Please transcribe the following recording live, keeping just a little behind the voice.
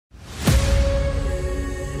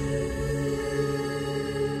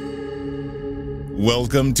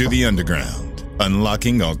Welcome to the Underground,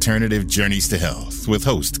 unlocking alternative journeys to health with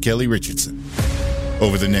host Kelly Richardson.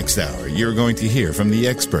 Over the next hour, you're going to hear from the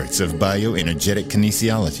experts of bioenergetic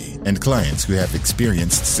kinesiology and clients who have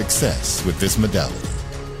experienced success with this modality.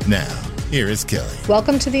 Now, here is Kelly.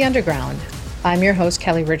 Welcome to the Underground. I'm your host,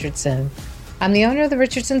 Kelly Richardson. I'm the owner of the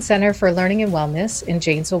Richardson Center for Learning and Wellness in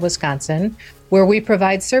Janesville, Wisconsin, where we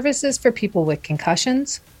provide services for people with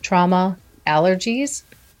concussions, trauma, allergies,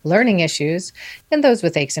 learning issues, and those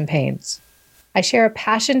with aches and pains. I share a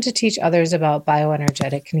passion to teach others about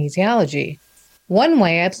bioenergetic kinesiology. One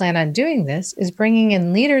way I plan on doing this is bringing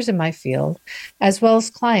in leaders in my field, as well as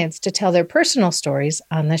clients to tell their personal stories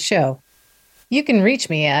on the show. You can reach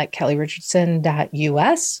me at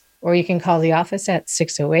kellyrichardson.us, or you can call the office at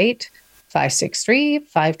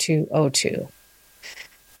 608-563-5202.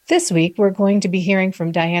 This week, we're going to be hearing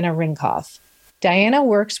from Diana Rinkoff. Diana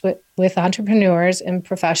works with entrepreneurs and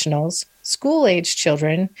professionals, school-aged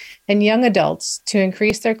children, and young adults to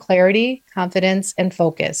increase their clarity, confidence, and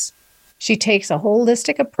focus. She takes a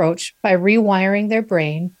holistic approach by rewiring their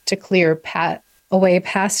brain to clear away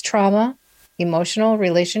past trauma, emotional,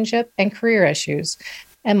 relationship, and career issues,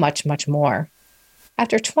 and much, much more.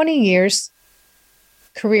 After 20 years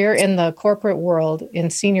career in the corporate world in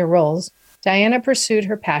senior roles, Diana pursued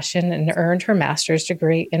her passion and earned her master's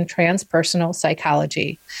degree in Transpersonal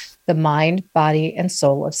Psychology, the mind, body, and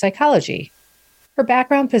soul of psychology. Her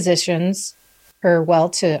background positions her well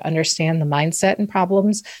to understand the mindset and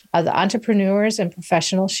problems of the entrepreneurs and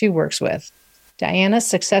professionals she works with. Diana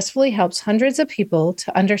successfully helps hundreds of people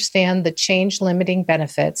to understand the change-limiting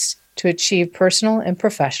benefits to achieve personal and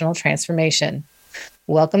professional transformation.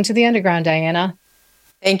 Welcome to the Underground, Diana.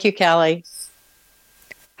 Thank you, Kelly.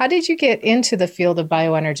 How did you get into the field of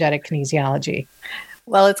bioenergetic kinesiology?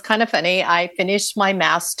 Well, it's kind of funny. I finished my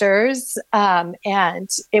master's, and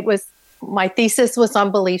my thesis was on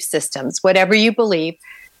belief systems. Whatever you believe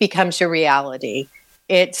becomes your reality.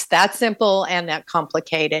 It's that simple and that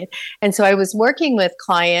complicated. And so I was working with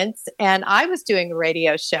clients, and I was doing a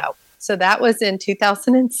radio show. So that was in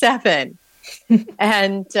 2007.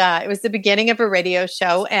 And it was the beginning of a radio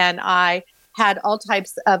show, and I had all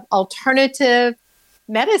types of alternative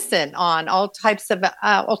medicine on, all types of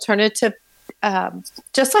alternative,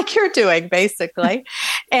 just like you're doing, basically.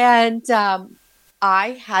 And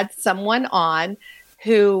I had someone on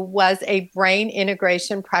who was a brain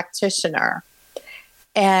integration practitioner.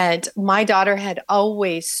 And my daughter had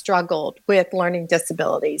always struggled with learning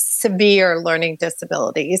disabilities, severe learning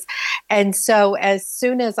disabilities. And so as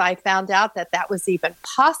soon as I found out that that was even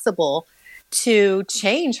possible to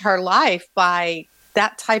change her life by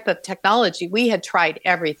that type of technology, we had tried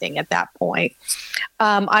everything at that point.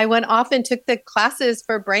 I went off and took the classes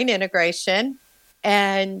for brain integration,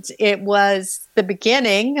 and it was the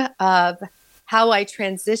beginning of how I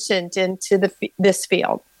transitioned into this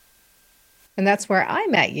field. And that's where I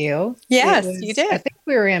met you. Yes, you did. I think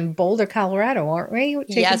we were in Boulder, Colorado, weren't we?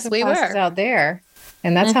 Yes, we were. Out there.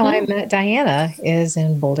 And that's how I met Diana, is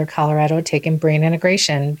in Boulder, Colorado, taking brain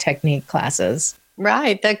integration technique classes.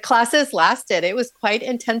 Right. The classes lasted. It was quite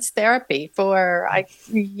intense therapy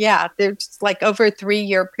there's like over a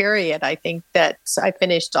 3-year period. I think that I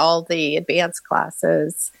finished all the advanced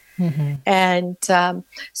classes. Mm-hmm. And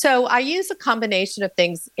so I use a combination of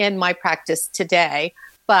things in my practice today,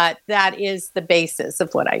 but that is the basis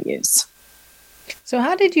of what I use. So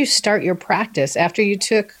how did you start your practice after you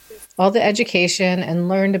took all the education and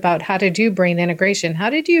learned about how to do brain integration?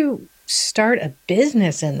 How did you start a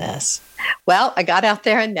business in this? Well, I got out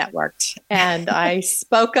there and networked, and I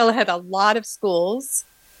spoke at a lot of schools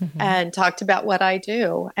and talked about what I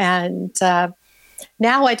do. And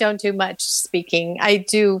now I don't do much speaking. I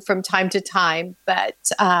do from time to time, but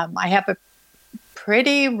I have a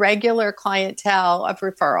pretty regular clientele of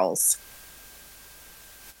referrals.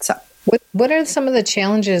 So, what are some of the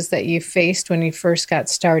challenges that you faced when you first got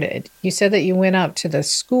started? You said that you went out to the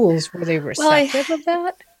schools. Were they receptive of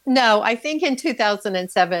that? No, I think in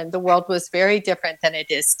 2007, the world was very different than it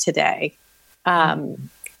is today. In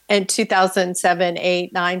 2007,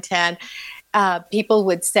 8, 9, 10, people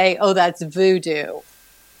would say, oh, that's voodoo.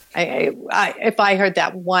 If I heard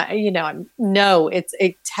that one, no, it's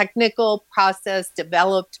a technical process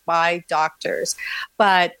developed by doctors,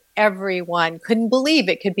 but everyone couldn't believe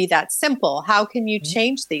it could be that simple. How can you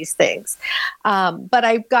change these things? But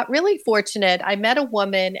I got really fortunate. I met a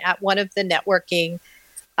woman at one of the networking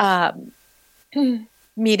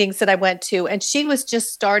meetings that I went to, and she was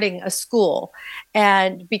just starting a school.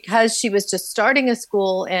 And because she was just starting a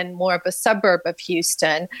school in more of a suburb of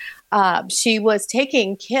Houston, she was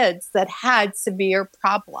taking kids that had severe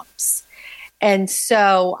problems. And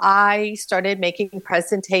so I started making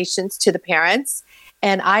presentations to the parents,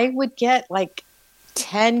 and I would get like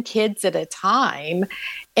 10 kids at a time.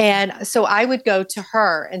 And so I would go to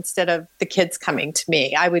her instead of the kids coming to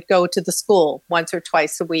me. I would go to the school once or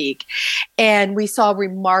twice a week. And we saw a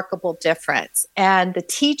remarkable difference. And the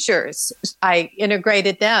teachers, I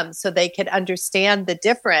integrated them so they could understand the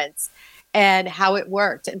difference and how it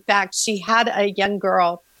worked. In fact, she had a young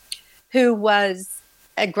girl who was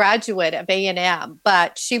a graduate of A&M,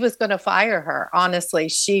 but she was going to fire her. Honestly,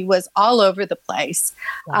 she was all over the place.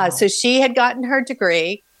 Wow. So she had gotten her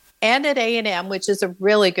degree and at A&M, which is a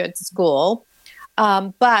really good school.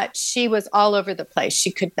 But she was all over the place.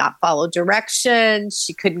 She could not follow directions.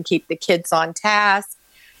 She couldn't keep the kids on task.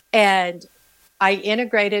 And I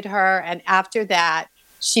integrated her. And after that,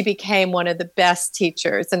 she became one of the best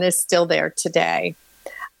teachers and is still there today.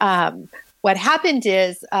 What happened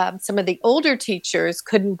is some of the older teachers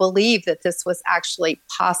couldn't believe that this was actually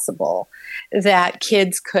possible, that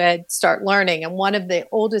kids could start learning. And one of the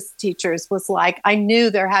oldest teachers was like, I knew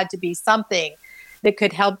there had to be something that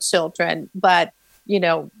could help children, but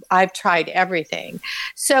I've tried everything.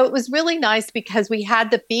 So it was really nice because we had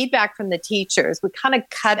the feedback from the teachers. We kind of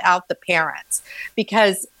cut out the parents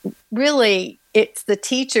because really it's the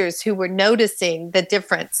teachers who were noticing the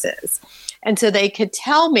differences. And so they could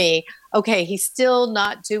tell me, okay, he's still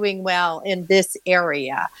not doing well in this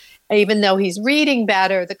area. Even though he's reading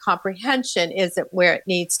better, the comprehension isn't where it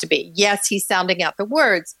needs to be. Yes, he's sounding out the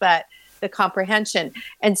words, but the comprehension.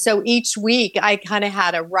 And so each week I kind of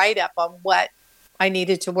had a write-up on what I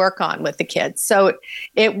needed to work on with the kids. So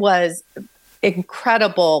it was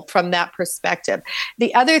incredible from that perspective.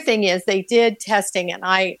 The other thing is they did testing, and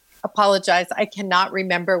I apologize, I cannot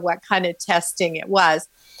remember what kind of testing it was,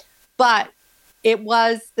 but it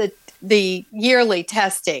was the yearly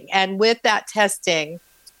testing. And with that testing,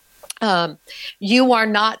 you are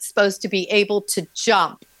not supposed to be able to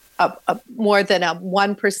jump more than a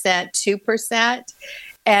 1%, 2%.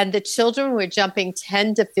 And the children were jumping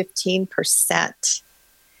 10 to 15%.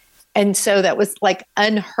 And so that was like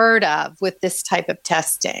unheard of with this type of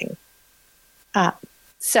testing.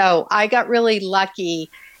 So I got really lucky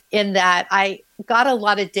in that I got a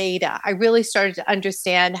lot of data. I really started to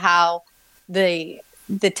understand how the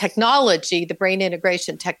technology, the brain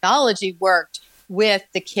integration technology worked with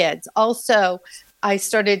the kids. Also, I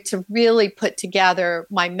started to really put together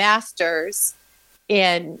my master's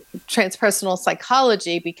in transpersonal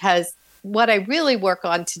psychology because what I really work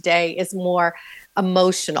on today is more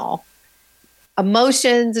emotional.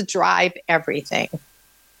 Emotions drive everything.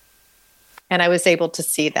 And I was able to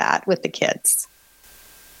see that with the kids.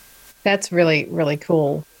 That's really, really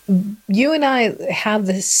cool. You and I have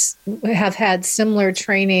had similar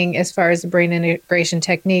training as far as the brain integration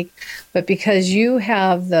technique, but because you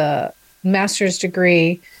have the master's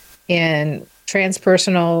degree in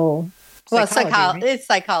transpersonal psychology, it's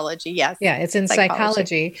psychology, yes. Yeah, it's in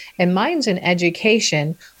psychology, and mine's in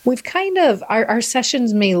education. We've kind of, our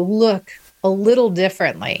sessions may look a little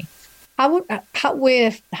differently. How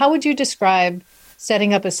would you describe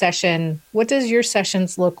setting up a session? What does your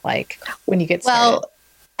sessions look like when you get started? Well,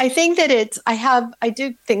 I think that I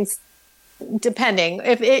do things depending.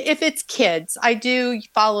 If it's kids, I do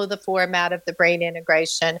follow the format of the brain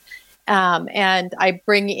integration. And I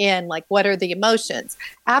bring in, like, what are the emotions?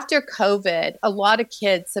 After COVID, a lot of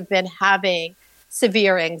kids have been having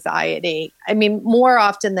severe anxiety. I mean, more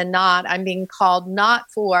often than not, I'm being called not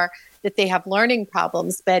for that they have learning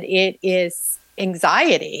problems, but it is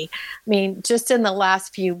anxiety. I mean, just in the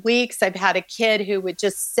last few weeks, I've had a kid who would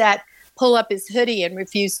just pull up his hoodie and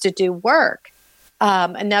refuse to do work.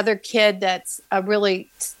 Another kid that's a really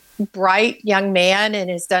bright young man and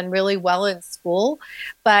has done really well in school,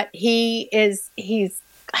 but he's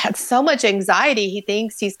had so much anxiety, he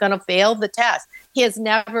thinks he's going to fail the test. There's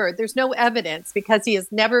no evidence because he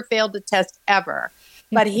has never failed a test ever,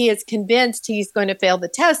 but he is convinced he's going to fail the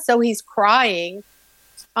test. So he's crying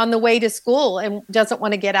on the way to school and doesn't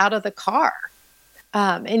want to get out of the car.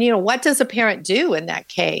 And what does a parent do in that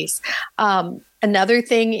case? Another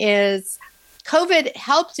thing is COVID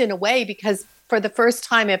helped in a way because for the first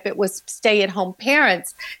time, if it was stay-at-home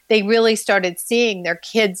parents, they really started seeing their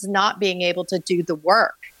kids not being able to do the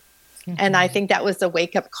work. Mm-hmm. And I think that was a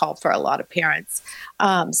wake-up call for a lot of parents.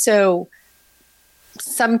 So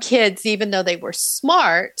some kids, even though they were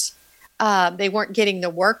smart, they weren't getting the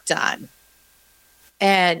work done.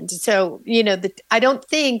 And so, I don't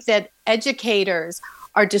think that educators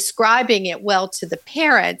are describing it well to the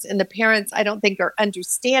parents, and the parents, I don't think, are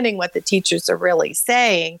understanding what the teachers are really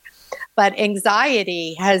saying. But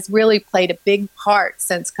anxiety has really played a big part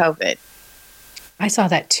since COVID. I saw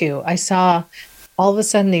that too. I saw all of a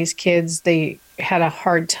sudden these kids, they had a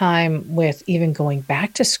hard time with even going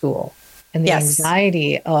back to school, and the Yes.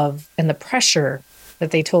 anxiety of and the pressure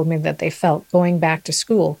that they told me that they felt going back to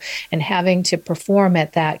school and having to perform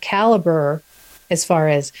at that caliber as far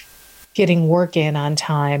as getting work in on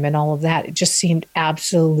time and all of that. It just seemed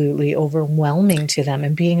absolutely overwhelming to them.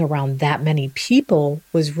 And being around that many people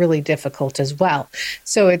was really difficult as well.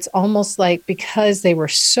 So it's almost like because they were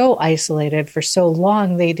so isolated for so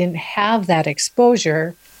long, they didn't have that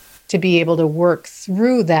exposure to be able to work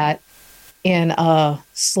through that in a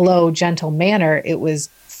slow, gentle manner. It was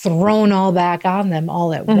thrown all back on them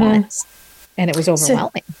all at once. And it was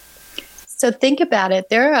overwhelming. So think about it.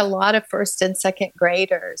 There are a lot of first and second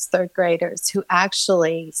graders, third graders who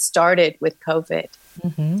actually started with COVID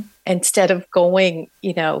instead of going,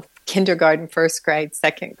 kindergarten, first grade,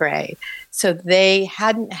 second grade. So they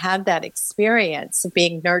hadn't had that experience of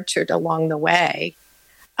being nurtured along the way.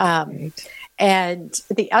 And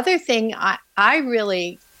the other thing I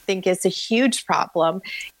really think is a huge problem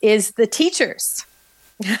is the teachers.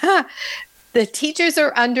 The teachers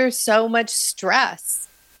are under so much stress.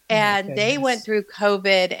 And they went through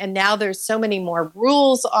COVID, and now there's so many more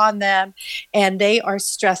rules on them, and they are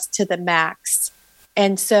stressed to the max.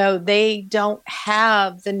 And so they don't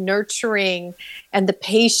have the nurturing and the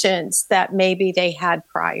patience that maybe they had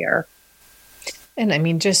prior. And I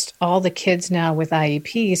mean, just all the kids now with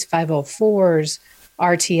IEPs, 504s,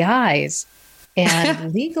 RTIs,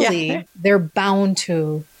 and legally they're bound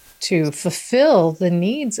to fulfill the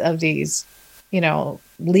needs of these,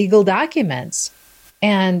 legal documents.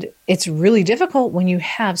 And it's really difficult when you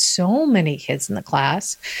have so many kids in the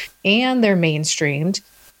class and they're mainstreamed,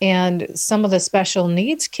 and some of the special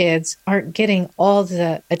needs kids aren't getting all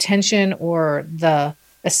the attention or the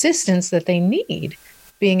assistance that they need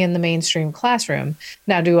being in the mainstream classroom.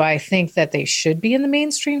 Now, do I think that they should be in the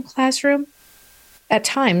mainstream classroom? At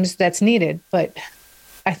times that's needed, but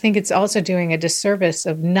I think it's also doing a disservice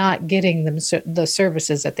of not getting them the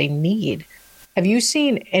services that they need. Have you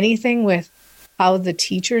seen anything with how the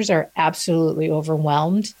teachers are absolutely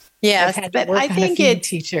overwhelmed? Yes, but I think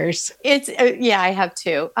teachers. I have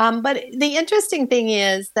too. But the interesting thing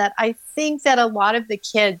is that I think that a lot of the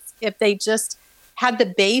kids, if they just had the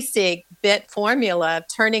basic BIT formula of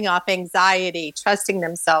turning off anxiety, trusting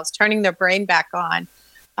themselves, turning their brain back on,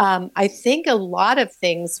 I think a lot of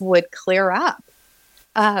things would clear up.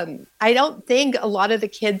 I don't think a lot of the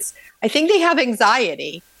kids, I think they have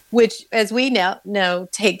anxiety, which, as we now know,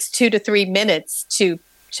 takes 2 to 3 minutes to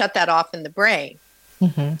shut that off in the brain.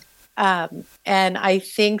 And I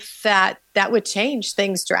think that would change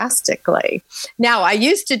things drastically. Now, I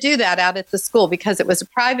used to do that out at the school because it was a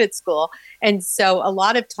private school. And so a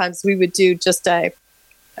lot of times we would do just a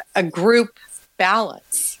group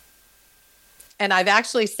balance. And I've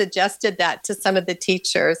actually suggested that to some of the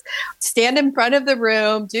teachers. Stand in front of the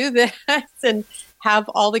room, do this, and have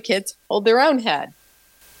all the kids hold their own head.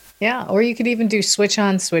 Yeah, or you could even do switch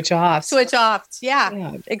on, switch off. Switch off, yeah,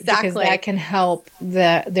 exactly. Because that can help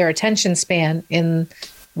their attention span and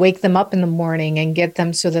wake them up in the morning and get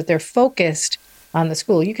them so that they're focused on the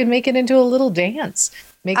school. You can make it into a little dance.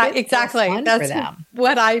 Make it exactly. fun That's for them.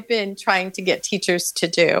 What I've been trying to get teachers to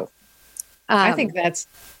do. I think that's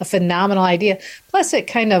a phenomenal idea. Plus, it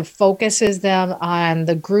kind of focuses them on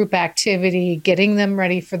the group activity, getting them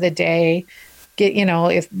ready for the day.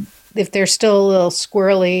 If they're still a little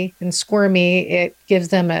squirrely and squirmy, it gives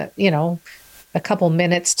them a couple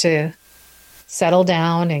minutes to settle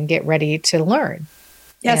down and get ready to learn.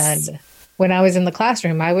 Yes. And when I was in the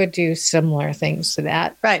classroom, I would do similar things to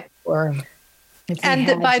that. Right.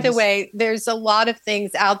 By the way, there's a lot of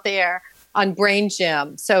things out there on Brain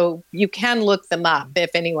Gym, so you can look them up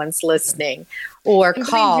if anyone's listening, or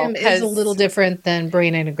call. Brain Gym is a little different than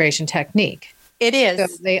brain integration technique. It is.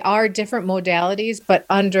 So they are different modalities, but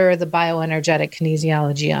under the bioenergetic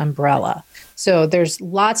kinesiology umbrella. So there's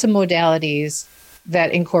lots of modalities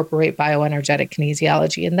that incorporate bioenergetic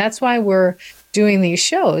kinesiology. And that's why we're doing these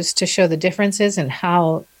shows, to show the differences and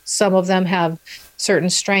how some of them have certain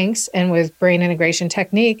strengths. And with brain integration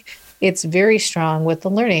technique, it's very strong with the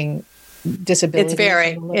learning disabilities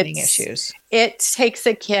and learning issues. It takes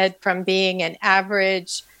a kid from being an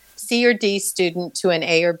average C or D student to an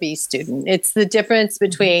A or B student. It's the difference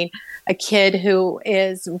between a kid who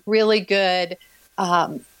is really good.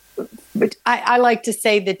 But I like to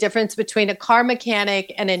say the difference between a car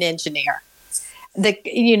mechanic and an engineer.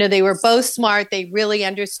 They were both smart. They really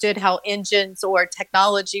understood how engines or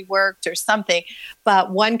technology worked or something,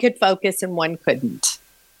 but one could focus and one couldn't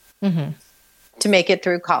to make it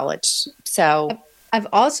through college. So I've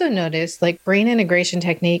also noticed like brain integration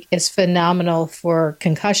technique is phenomenal for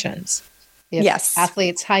concussions. If Yes.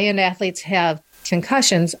 high-end athletes have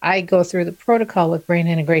concussions, I go through the protocol with brain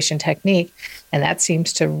integration technique, and that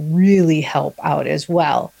seems to really help out as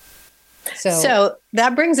well. So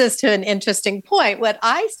that brings us to an interesting point. What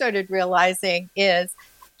I started realizing is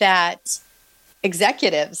that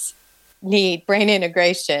executives need brain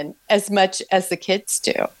integration as much as the kids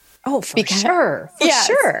do. Oh, for sure.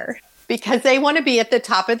 Sure. Because they want to be at the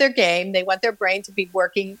top of their game. They want their brain to be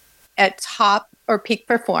working at top or peak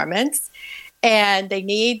performance. And they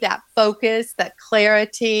need that focus, that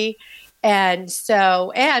clarity. And they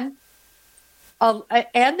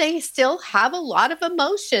still have a lot of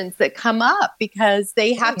emotions that come up because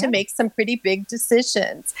they have to make some pretty big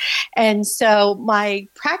decisions. And so my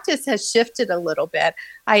practice has shifted a little bit.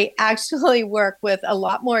 I actually work with a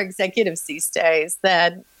lot more executives these days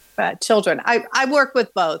than children. I work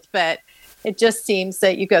with both, but it just seems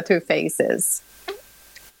that you go through phases.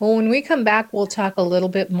 Well, when we come back, we'll talk a little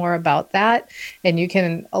bit more about that, and you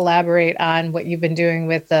can elaborate on what you've been doing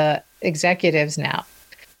with the executives now.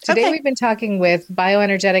 Today, We've been talking with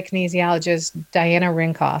bioenergetic kinesiologist Diana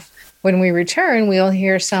Rinkoff. When we return, we'll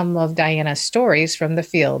hear some of Diana's stories from the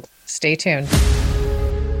field. Stay tuned.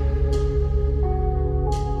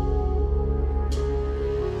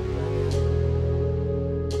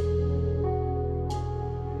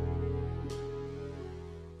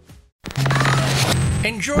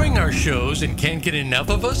 Enjoying our shows and can't get enough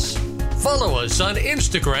of us? Follow us on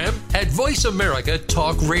Instagram at Voice America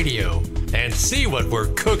Talk Radio and see what we're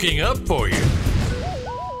cooking up for you.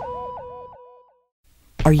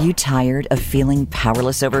 Are you tired of feeling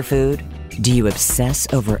powerless over food? Do you obsess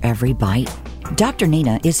over every bite? Dr.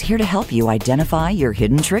 Nina is here to help you identify your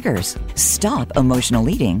hidden triggers, stop emotional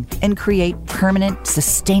eating, and create permanent,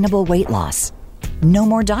 sustainable weight loss. No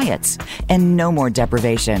more diets and no more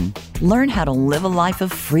deprivation. Learn how to live a life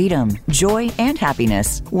of freedom, joy, and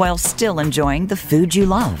happiness while still enjoying the food you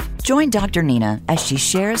love. Join Dr. Nina as she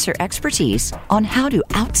shares her expertise on how to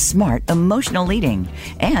outsmart emotional eating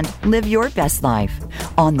and live your best life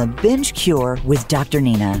on The Binge Cure with Dr.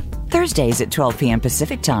 Nina. Thursdays at 12 p.m.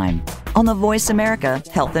 Pacific Time on the Voice America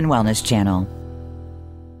Health and Wellness Channel.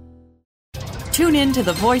 Tune in to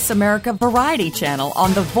the Voice America Variety channel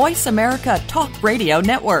on the Voice America Talk Radio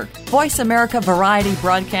Network. Voice America Variety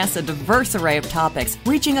broadcasts a diverse array of topics,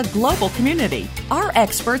 reaching a global community. Our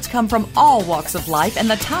experts come from all walks of life, and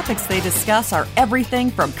the topics they discuss are everything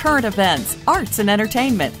from current events, arts and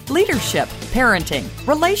entertainment, leadership, parenting,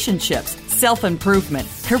 relationships, self-improvement,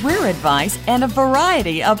 career advice, and a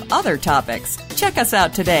variety of other topics. Check us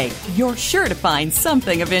out today. You're sure to find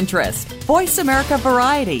something of interest. Voice America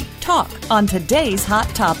Variety. Talk on today's hot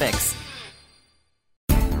topics.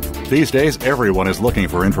 These days, everyone is looking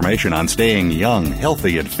for information on staying young,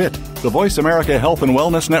 healthy, and fit. The Voice America Health and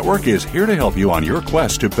Wellness Network is here to help you on your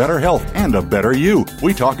quest to better health and a better you.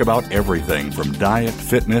 We talk about everything from diet,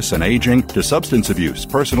 fitness, and aging to substance abuse,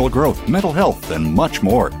 personal growth, mental health, and much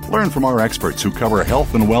more. Learn from our experts who cover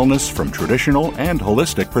health and wellness from traditional and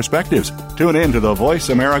holistic perspectives. Tune in to the Voice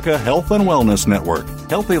America Health and Wellness Network.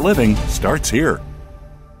 Healthy living starts here.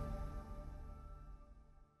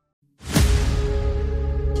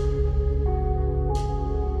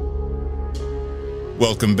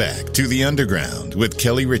 Welcome back to The Underground with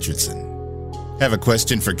Kelly Richardson. Have a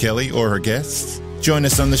question for Kelly or her guests? Join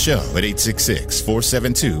us on the show at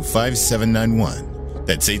 866-472-5791.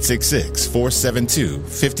 That's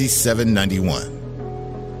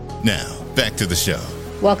 866-472-5791. Now, back to the show.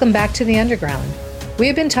 Welcome back to The Underground.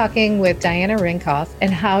 We've been talking with Diana Rinkoff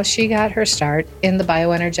and how she got her start in the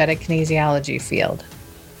bioenergetic kinesiology field.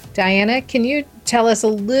 Diana, can you tell us a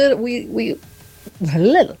little? We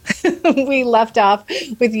left off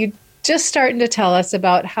with you just starting to tell us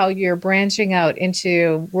about how you're branching out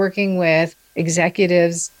into working with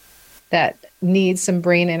executives that need some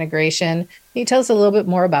brain integration. Can you tell us a little bit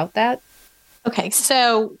more about that? Okay,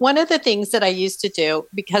 so one of the things that I used to do,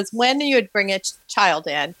 because when you would bring a child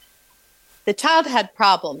in, the child had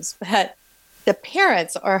problems, but the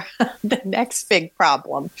parents are the next big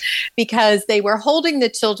problem because they were holding the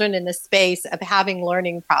children in the space of having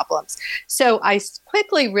learning problems. So I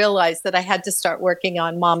quickly realized that I had to start working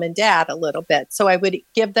on mom and dad a little bit. So I would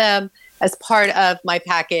give them, as part of my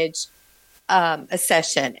package, a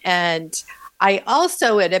session. And I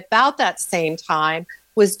also, at about that same time,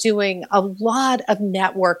 was doing a lot of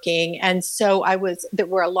networking. And so there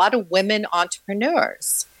were a lot of women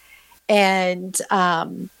entrepreneurs. And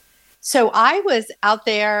So I was out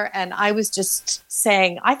there and I was just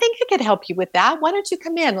saying, I think I could help you with that. Why don't you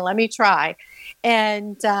come in and let me try?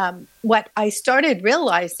 And what I started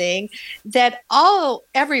realizing that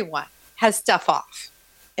everyone has stuff off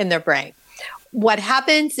in their brain. What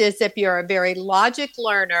happens is if you're a very logic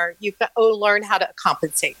learner, you learn how to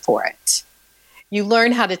compensate for it. You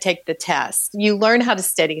learn how to take the test. You learn how to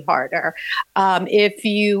study harder. If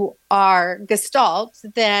you are Gestalt,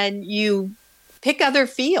 then you pick other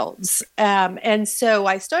fields. And so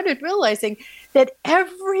I started realizing that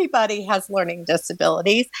everybody has learning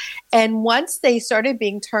disabilities. And once they started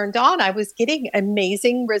being turned on, I was getting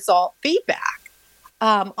amazing result feedback.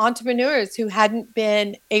 Entrepreneurs who hadn't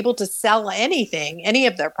been able to sell anything, any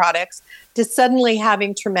of their products, to suddenly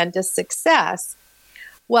having tremendous success.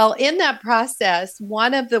 Well, in that process,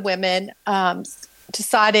 one of the women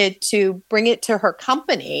decided to bring it to her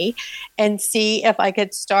company and see if I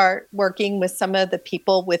could start working with some of the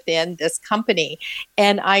people within this company.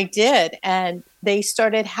 And I did. And they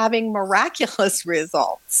started having miraculous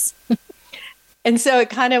results. And so it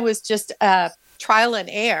kind of was just a trial and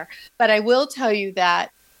error. But I will tell you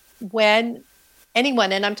that when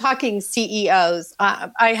anyone, and I'm talking CEOs,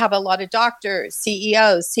 I have a lot of doctors,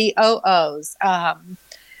 CEOs, COOs,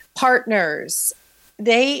 partners,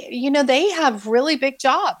 they have really big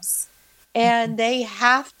jobs and they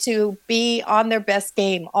have to be on their best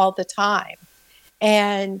game all the time.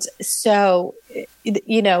 And so,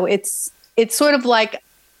 it's sort of like,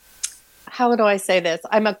 how do I say this?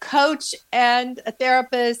 I'm a coach and a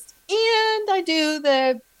therapist, and I do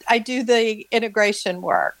the integration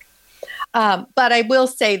work. But I will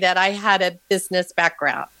say that I had a business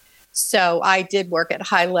background. So I did work at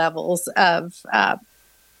high levels of,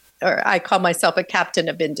 or I call myself a captain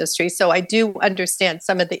of industry. So I do understand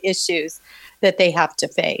some of the issues that they have to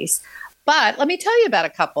face. But let me tell you about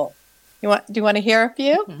a couple. Do you want to hear a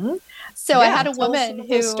few? Mm-hmm. So I had a woman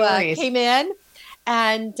who came in,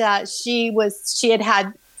 and she was a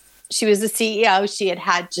CEO. She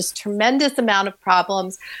had just tremendous amount of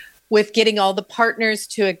problems with getting all the partners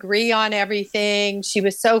to agree on everything. She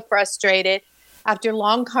was so frustrated. After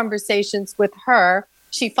long conversations with her,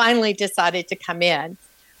 she finally decided to come in.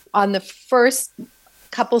 After the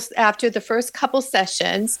first couple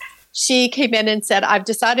sessions, she came in and said, I've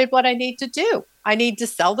decided what I need to do. I need to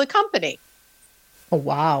sell the company. Oh,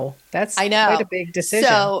 wow. That's quite a big decision.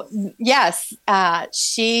 So, yes,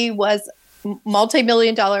 she was a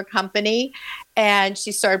multi-million-dollar company, and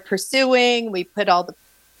she started pursuing. We put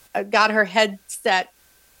got her head set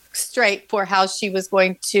straight for how she was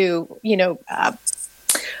going to,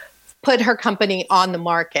 put her company on the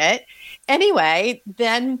market. Anyway,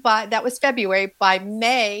 then that was February. By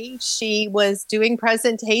May, she was doing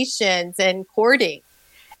presentations and courting.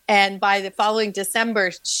 And by the following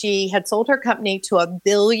December, she had sold her company to $1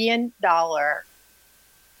 billion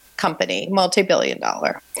company,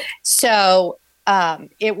 multi-billion-dollar. So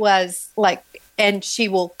it was like, and she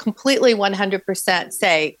will completely 100%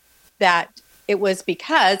 say that it was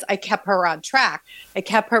because I kept her on track. I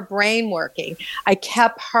kept her brain working. I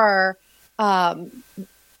kept her focused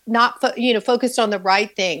on the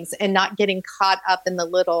right things and not getting caught up in the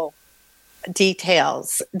little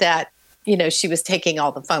details that, she was taking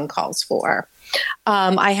all the phone calls for.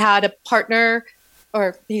 I had a partner,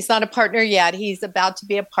 or he's not a partner yet. He's about to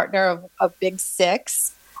be a partner of Big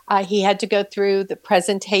Six. He had to go through the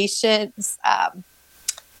presentations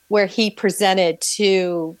where he presented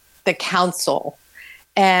to the council.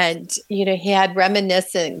 And, he had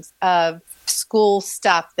reminiscence of school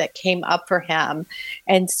stuff that came up for him.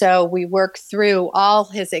 And so we worked through all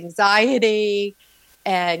his anxiety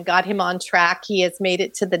and got him on track. He has made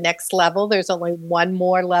it to the next level. There's only one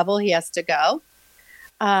more level he has to go.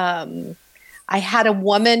 I had a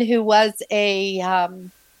woman who was this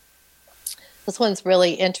one's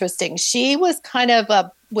really interesting. She was kind of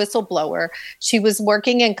a whistleblower. She was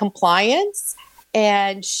working in compliance,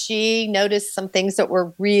 and she noticed some things that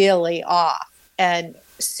were really off. And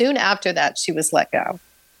soon after that, she was let go.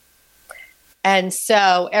 And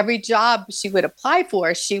so every job she would apply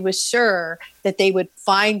for, she was sure that they would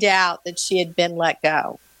find out that she had been let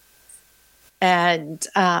go. And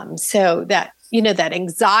so that, that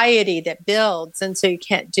anxiety that builds, and so you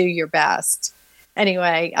can't do your best.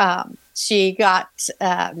 Anyway, she got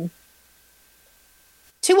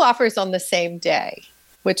 2 offers on the same day,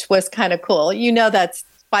 which was kind of cool. That's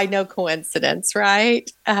by no coincidence,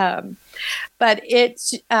 right? But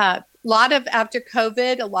it's after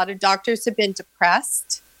COVID, a lot of doctors have been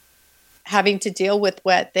depressed, having to deal with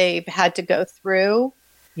what they've had to go through.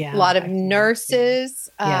 Yeah, a lot of nurses,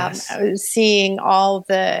 seeing all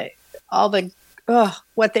the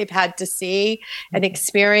what they've had to see and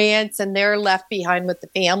experience, and they're left behind with the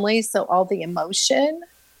family. So all the emotion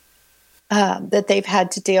that they've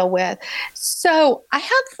had to deal with. So I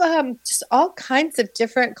have just all kinds of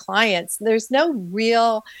different clients. There's no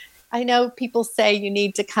real, I know people say you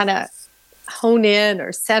need to kind of hone in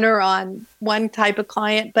or center on one type of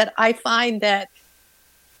client, but I find that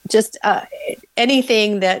just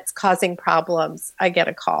anything that's causing problems, I get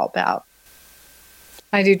a call about.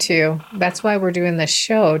 I do too. That's why we're doing this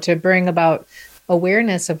show, to bring about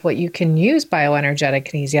awareness of what you can use bioenergetic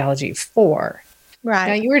kinesiology for. Right.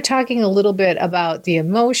 Now, you were talking a little bit about the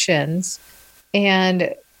emotions,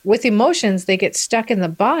 and with emotions, they get stuck in the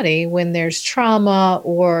body when there's trauma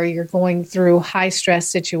or you're going through high stress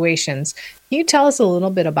situations. Can you tell us a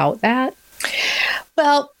little bit about that?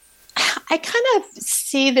 Well, I kind of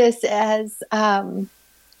see this as, how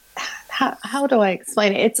do I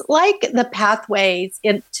explain it? It's like the pathways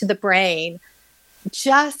into the brain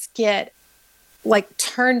just get like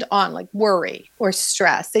turned on, like worry or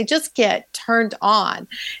stress. They just get turned on.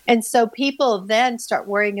 And so people then start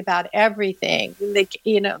worrying about everything. They,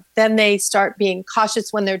 then they start being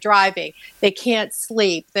cautious when they're driving. They can't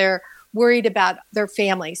sleep. They're worried about their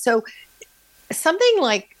family. So something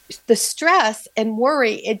like the stress and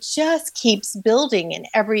worry, it just keeps building in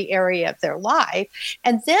every area of their life.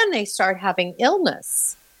 And then they start having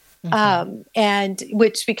illness. And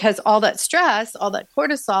which, because all that stress, all that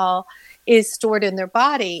cortisol is stored in their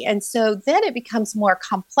body. And so then it becomes more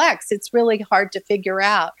complex. It's really hard to figure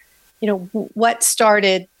out, what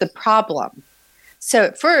started the problem. So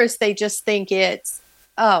at first they just think it's,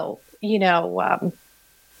 I've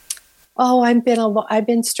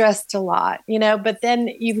been stressed a lot, but then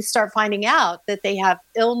you start finding out that they have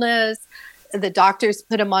illness. The doctors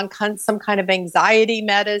put them on some kind of anxiety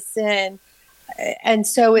medicine. And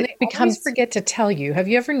so it becomes. I always forget to tell you. Have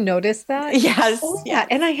you ever noticed that? Yes. Oh, yeah.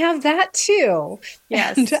 And I have that too.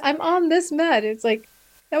 Yes. And I'm on this med. It's like,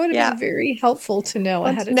 that would have been very helpful to know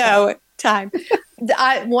ahead of time.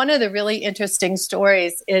 One of the really interesting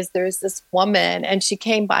stories is there's this woman, and she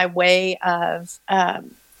came by way of,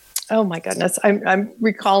 oh my goodness, I'm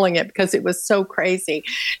recalling it because it was so crazy.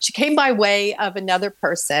 She came by way of another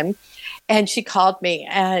person, and she called me,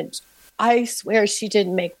 and I swear she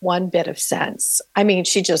didn't make one bit of sense. I mean,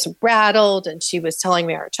 she just rattled, and she was telling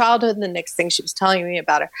me her childhood, and the next thing she was telling me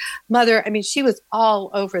about her mother. I mean, she was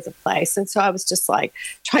all over the place. And so I was just like,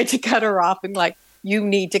 trying to cut her off and like, you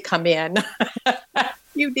need to come in.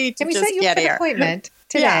 You need to just get here. An appointment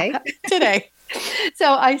today. Yeah, today.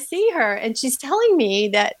 So I see her, and she's telling me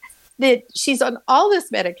that she's on all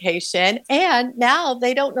this medication, and now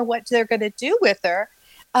they don't know what they're going to do with her.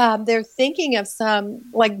 They're thinking of some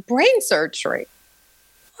like brain surgery.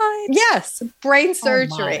 What? Yes, brain surgery.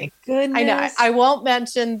 Oh my goodness. I know. I won't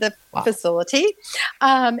mention the facility.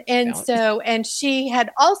 And she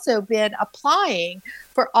had also been applying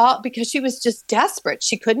for because she was just desperate.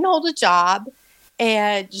 She couldn't hold a job,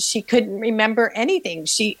 and she couldn't remember anything.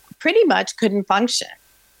 She pretty much couldn't function.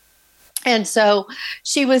 And so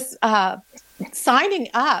she was signing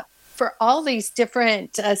up for all these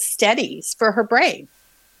different studies for her brain.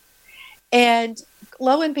 And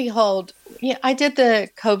lo and behold, I did the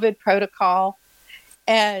COVID protocol,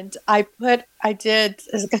 and I did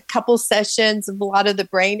a couple sessions of a lot of the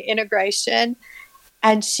brain integration.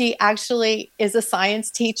 And she actually is a science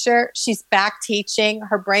teacher. She's back teaching.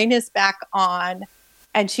 Her brain is back on,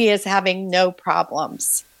 and she is having no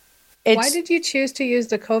problems. Why did you choose to use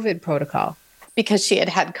the COVID protocol? Because she had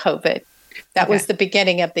COVID. That was the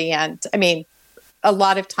beginning of the end. I mean, a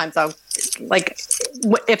lot of times I'll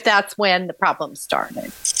if that's when the problem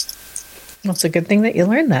started. Well, it's a good thing that you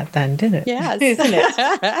learned that then, didn't it? Yes. Isn't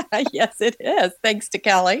it? Yes, it is. Thanks to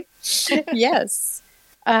Kelly. Yes.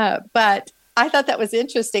 But I thought that was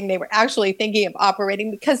interesting. They were actually thinking of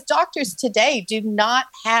operating, because doctors today do not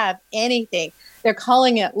have anything. They're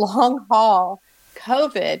calling it long haul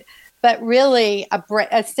COVID, but really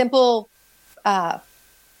a simple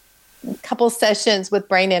couple sessions with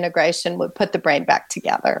brain integration would put the brain back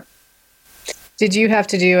together. Did you have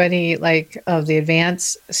to do any of the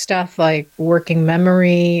advanced stuff, like working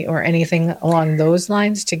memory or anything along those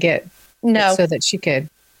lines to get so that she could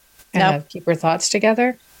kind of keep her thoughts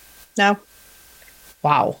together? No.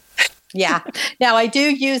 Wow. Yeah. Now I do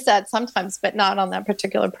use that sometimes, but not on that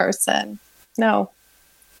particular person. No.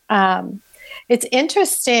 It's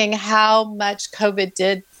interesting how much COVID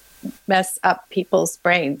did mess up people's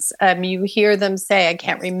brains. You hear them say, I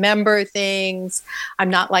can't remember things.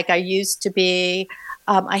 I'm not like I used to be.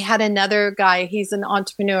 I had another guy, he's an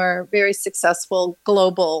entrepreneur, very successful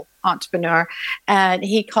global entrepreneur. And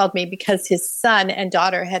he called me because his son and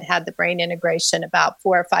daughter had the brain integration about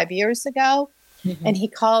 4 or 5 years ago. Mm-hmm. And he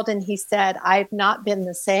called and he said, I've not been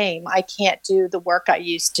the same. I can't do the work I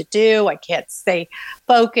used to do. I can't stay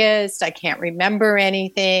focused. I can't remember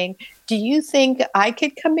anything. Do you think I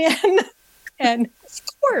could come in? And of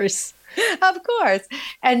course. Of course.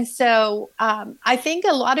 And so I think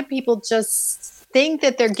a lot of people just think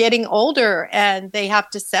that they're getting older and they have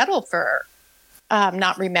to settle for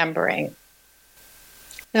not remembering.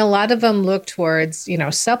 And a lot of them look towards,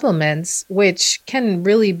 supplements, which can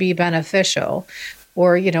really be beneficial,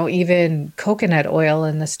 or, even coconut oil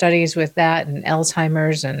and the studies with that and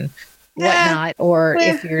Alzheimer's and whatnot, or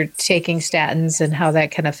if you're taking statins and how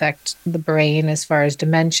that can affect the brain as far as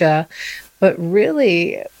dementia. But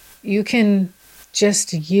really, you can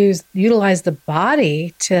just utilize the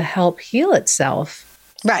body to help heal itself.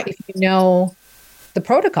 Right. If you know the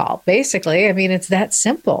protocol, basically. I mean, it's that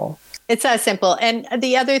simple. It's that simple. And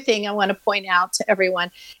the other thing I want to point out to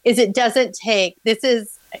everyone is it doesn't take,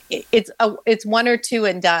 it's 1 or 2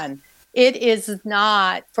 and done. It is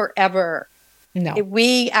not forever. No.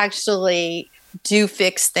 We actually do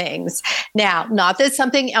fix things. Now, not that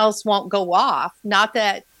something else won't go off, not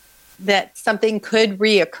that something could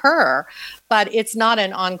reoccur, but it's not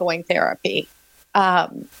an ongoing therapy.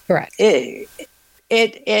 Correct.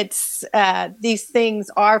 It's these things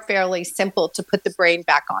are fairly simple to put the brain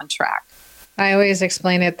back on track. I always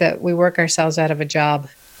explain it that we work ourselves out of a job.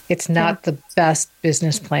 It's not the best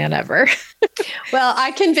business plan ever. Well,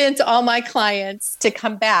 I convince all my clients to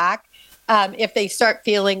come back if they start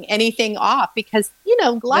feeling anything off, because,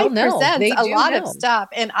 life presents a lot of stuff.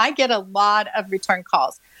 And I get a lot of return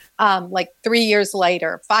calls. Like 3 years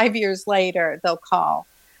later, 5 years later, they'll call.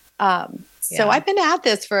 So I've been at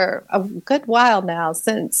this for a good while now,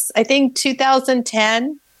 since I think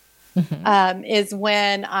 2010 is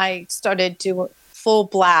when I started doing full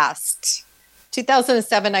blast.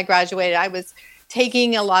 2007, I graduated. I was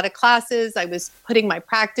taking a lot of classes. I was putting my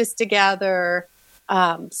practice together.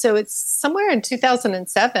 So it's somewhere in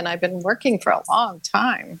 2007. I've been working for a long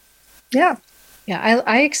time. Yeah. Yeah.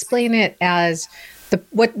 I explain it as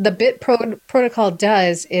what the BIT protocol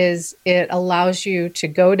does is it allows you to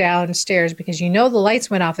go downstairs because the lights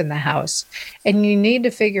went off in the house and you need to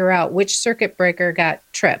figure out which circuit breaker got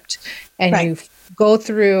tripped. And you go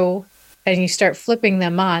through and you start flipping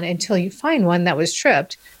them on until you find one that was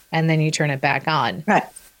tripped, and then you turn it back on. Right.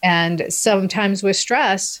 And sometimes with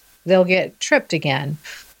stress, they'll get tripped again.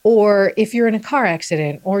 Or if you're in a car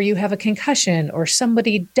accident or you have a concussion or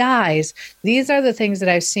somebody dies, these are the things that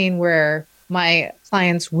I've seen where my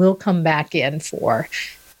clients will come back in for.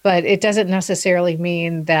 But it doesn't necessarily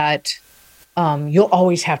mean that you'll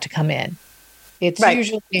always have to come in. It's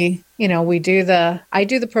usually, I do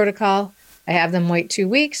the protocol. I have them wait 2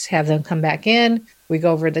 weeks, have them come back in. We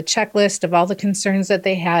go over the checklist of all the concerns that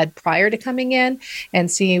they had prior to coming in and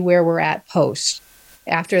see where we're at post.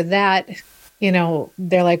 After that,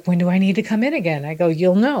 they're like, when do I need to come in again? I go,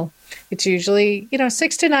 you'll know. It's usually,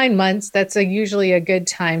 6 to 9 months. That's usually a good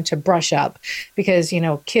time to brush up because,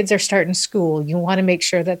 kids are starting school. You want to make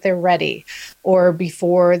sure that they're ready, or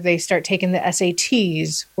before they start taking the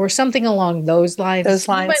SATs or something along those lines.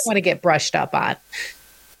 You might want to get brushed up on.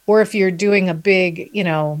 Or if you're doing a big,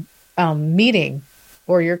 meeting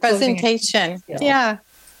or your presentation. Yeah.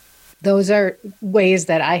 Those are ways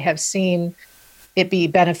that I have seen it be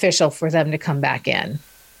beneficial for them to come back in.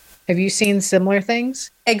 Have you seen similar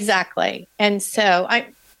things? Exactly. And so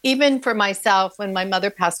even for myself, when my mother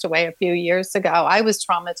passed away a few years ago, I was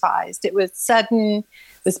traumatized. It was sudden.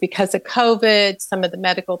 It was because of COVID. Some of the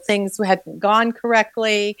medical things hadn't gone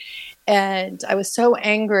correctly. And I was so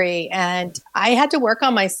angry, and I had to work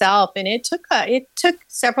on myself. And it took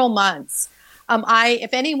several months.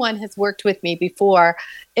 If anyone has worked with me before,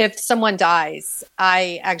 if someone dies,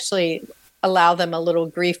 I actually allow them a little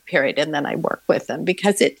grief period, and then I work with them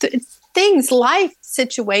because life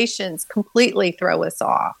situations completely throw us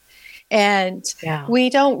off. And we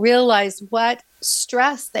don't realize what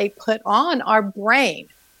stress they put on our brain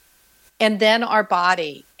and then our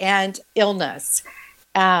body and illness.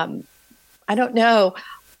 I don't know.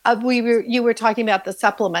 You were talking about the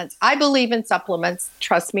supplements. I believe in supplements.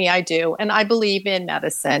 Trust me, I do. And I believe in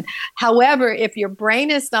medicine. However, if your brain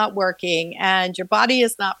is not working and your body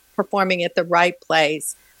is not performing at the right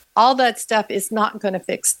place, all that stuff is not going to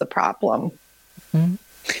fix the problem. Mm-hmm.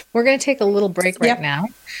 We're going to take a little break right now.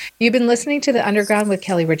 You've been listening to The Underground with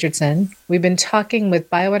Kelly Richardson. We've been talking with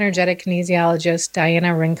bioenergetic kinesiologist Diana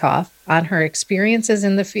Rinkoff on her experiences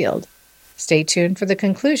in the field. Stay tuned for the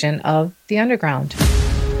conclusion of The Underground.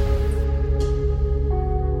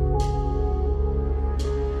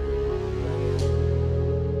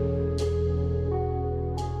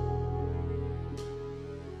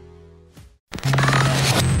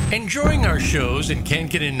 Enjoying our shows and can't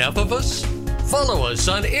get enough of us? Follow us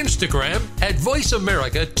on Instagram at Voice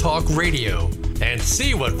America Talk Radio and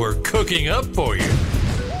see what we're cooking up for you.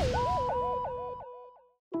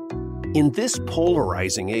 In this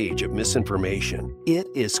polarizing age of misinformation, it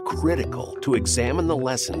is critical to examine the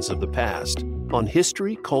lessons of the past. On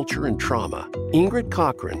history, culture, and trauma, Ingrid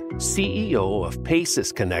Cochran, CEO of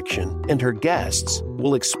PACES Connection, and her guests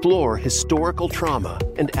will explore historical trauma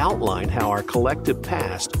and outline how our collective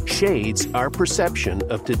past shades our perception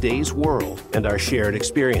of today's world and our shared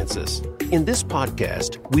experiences. In this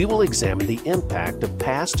podcast, we will examine the impact of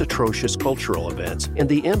past atrocious cultural events and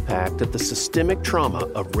the impact of the systemic trauma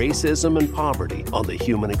of racism and poverty on the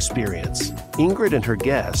human experience. Ingrid and her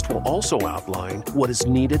guest will also outline what is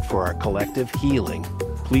needed for our collective healing.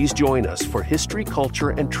 Please join us for History,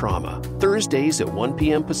 Culture, and Trauma, Thursdays at 1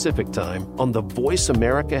 p.m. Pacific Time on the Voice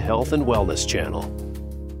America Health and Wellness Channel.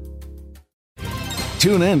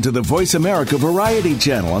 Tune in to the Voice America Variety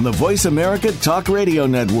channel on the Voice America Talk Radio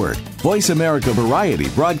Network. Voice America Variety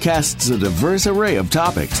broadcasts a diverse array of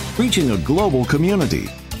topics, reaching a global community.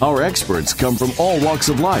 Our experts come from all walks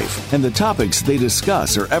of life, and the topics they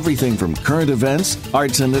discuss are everything from current events,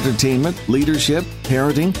 arts and entertainment, leadership,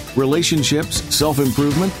 parenting, relationships,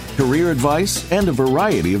 self-improvement, career advice, and a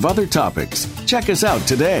variety of other topics. Check us out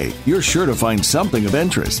today. You're sure to find something of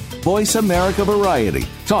interest. Voice America Variety.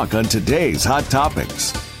 Talk on today's hot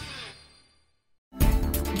topics.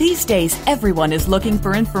 These days, everyone is looking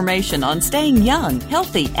for information on staying young,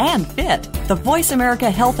 healthy, and fit. The Voice America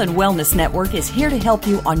Health and Wellness Network is here to help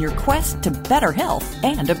you on your quest to better health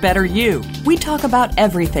and a better you. We talk about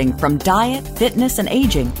everything from diet, fitness, and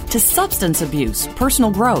aging to substance abuse, personal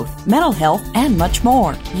growth, mental health, and much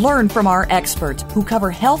more. Learn from our experts who cover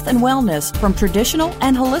health and wellness from traditional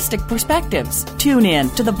and holistic perspectives. Tune in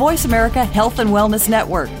to the Voice America Health and Wellness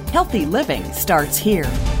Network. Healthy living starts here.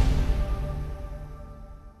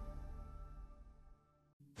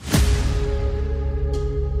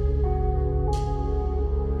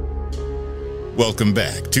 Welcome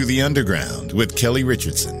back to The Underground with Kelly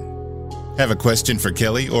Richardson. Have a question for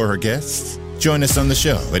Kelly or her guests? Join us on the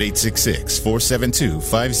show at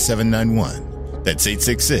 866-472-5791. That's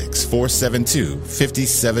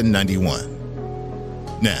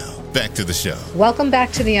 866-472-5791. Now, back to the show. Welcome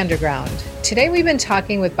back to The Underground. Today we've been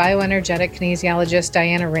talking with bioenergetic kinesiologist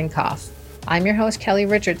Diana Rinkoff. I'm your host, Kelly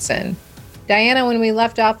Richardson. Diana, when we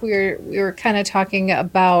left off, we were kind of talking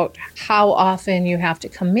about how often you have to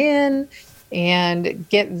come in and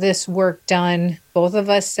get this work done. Both of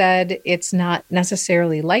us said it's not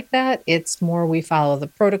necessarily like that. It's more we follow the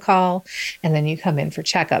protocol, and then you come in for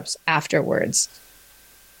checkups afterwards.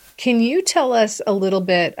 Can you tell us a little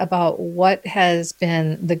bit about what has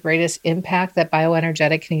been the greatest impact that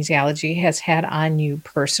bioenergetic kinesiology has had on you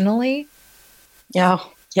personally?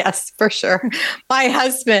 Oh, yes, for sure. My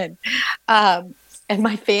husband and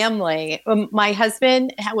my family. My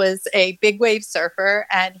husband was a big wave surfer,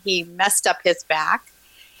 and he messed up his back,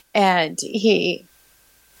 and he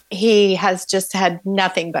has just had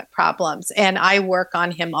nothing but problems. And I work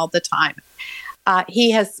on him all the time.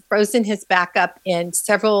 He has frozen his back up in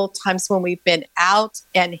several times when we've been out,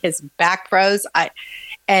 and his back froze.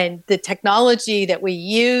 And the technology that we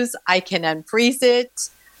use, I can unfreeze it.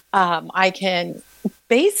 I can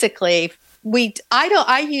basically.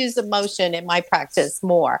 I use emotion in my practice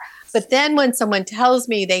more. But then when someone tells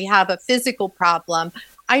me they have a physical problem,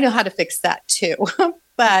 I know how to fix that too.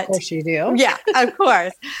 But, of course you do. Yeah, of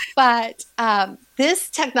course. But this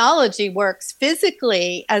technology works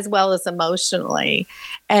physically as well as emotionally.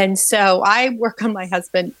 And so I work on my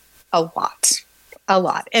husband a lot.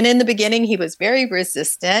 And in the beginning, he was very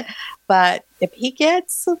resistant. But if he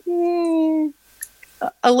gets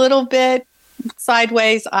a little bit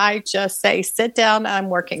sideways, I just say, sit down, I'm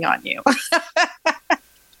working on you.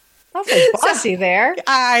 Awfully bossy there.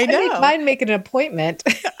 I know. Mine make an appointment.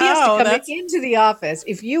 He has to come into the office.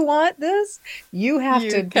 If you want this, you have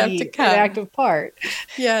to be an active part.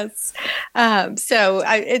 Yes. So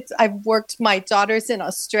I've worked my daughter's in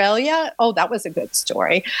Australia. Oh, that was a good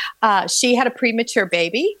story. She had a premature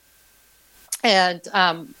baby. And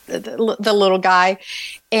the little guy.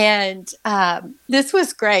 And this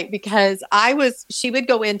was great because she would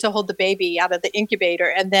go in to hold the baby out of the incubator,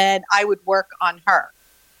 and then I would work on her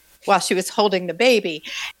while she was holding the baby.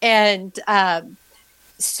 And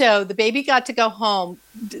so the baby got to go home.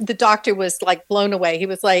 The doctor was like blown away. He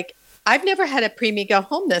was like, I've never had a preemie go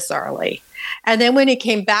home this early. And then when he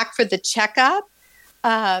came back for the checkup,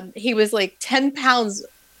 he was like 10 pounds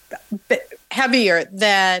heavier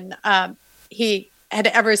than he had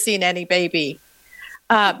ever seen any baby.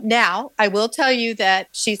 Now, I will tell you that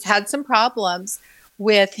she's had some problems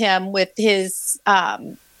with him with his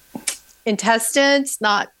intestines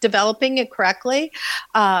not developing it correctly.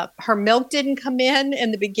 Her milk didn't come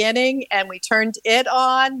in the beginning, and we turned it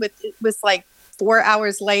on. It was like 4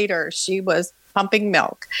 hours later, she was pumping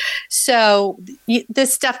milk. So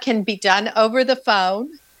this stuff can be done over the phone.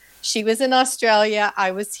 She was in Australia.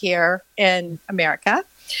 I was here in America.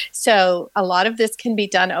 So a lot of this can be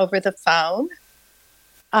done over the phone.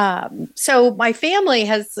 So my family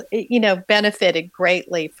has, benefited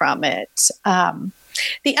greatly from it.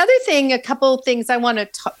 The other thing, a couple of things I want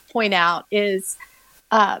to point out is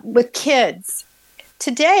with kids.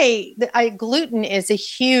 Today, gluten is a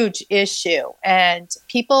huge issue, and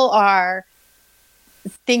people are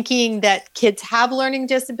thinking that kids have learning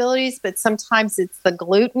disabilities, but sometimes it's the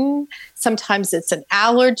gluten, sometimes it's an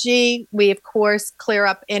allergy. We, of course, clear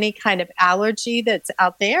up any kind of allergy that's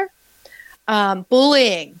out there.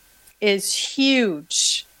 Bullying is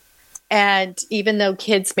huge. And even though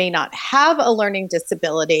kids may not have a learning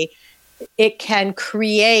disability, it can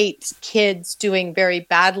create kids doing very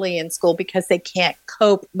badly in school because they can't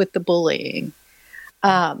cope with the bullying.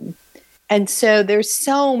 And so there's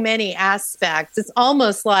so many aspects. It's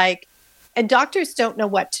almost like, and doctors don't know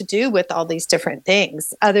what to do with all these different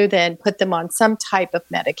things other than put them on some type of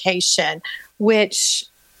medication, which,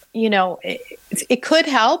 it could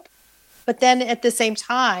help, but then at the same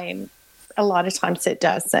time, a lot of times it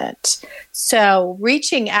doesn't. So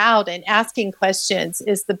reaching out and asking questions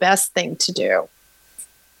is the best thing to do.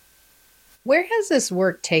 Where has this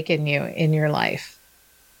work taken you in your life?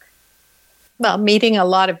 Well, meeting a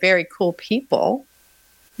lot of very cool people.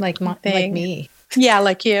 Like me. Yeah,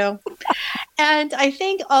 like you. And I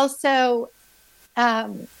think also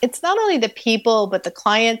it's not only the people, but the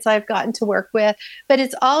clients I've gotten to work with, but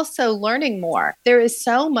it's also learning more. There is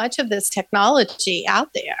so much of this technology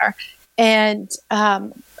out there. And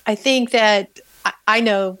I think that I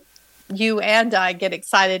know you and I get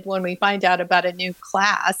excited when we find out about a new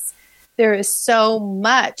class. There is so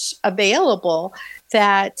much available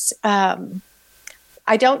that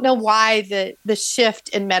I don't know why the shift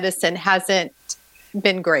in medicine hasn't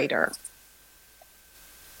been greater.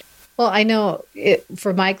 Well, I know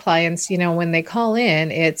for my clients, when they call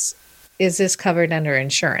in, is this covered under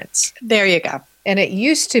insurance? There you go. And it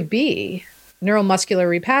used to be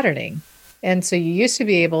neuromuscular repatterning. And so you used to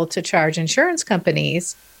be able to charge insurance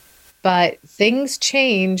companies, but things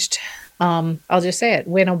changed. I'll just say it.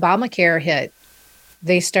 When Obamacare hit,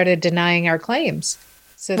 they started denying our claims.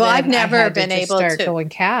 So I've never been able to start going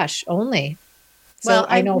cash only. So well,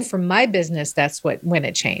 I know from my business, that's when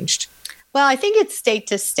it changed. Well, I think it's state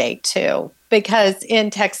to state too, because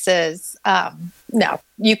in Texas, no,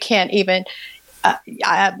 you can't even.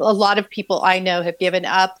 A lot of people I know have given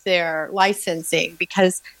up their licensing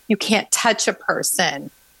because you can't touch a person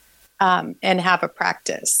and have a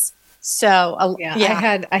practice. So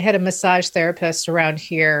yeah. I had a massage therapist around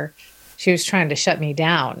here. She was trying to shut me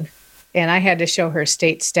down, and I had to show her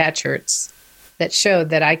state statutes that showed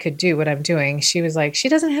that I could do what I'm doing. She was like, she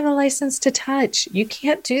doesn't have a license to touch. You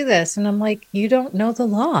can't do this. And I'm like, you don't know the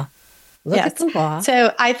law. Look at the law.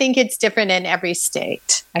 So I think it's different in every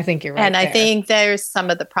state. I think you're right. And I think there's some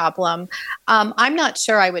of the problem. I'm not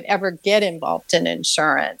sure I would ever get involved in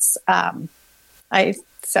insurance. It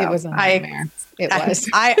was a nightmare. It was.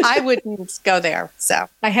 I wouldn't go there. So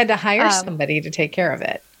I had to hire somebody to take care of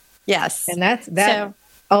it. Yes. And that. So,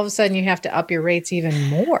 all of a sudden you have to up your rates even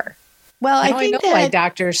more. Well, I think know why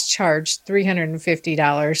doctors charge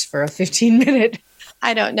 $350 for a 15-minute.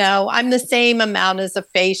 I don't know. I'm the same amount as a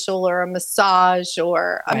facial or a massage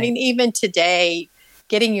or, right. I mean, even today,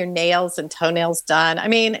 getting your nails and toenails done. I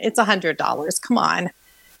mean, it's $100. Come on.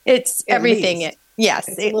 It's at everything. Least. Yes.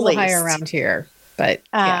 It's a little higher around here, but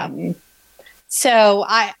yeah. So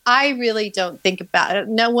I really don't think about it.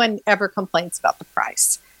 No one ever complains about the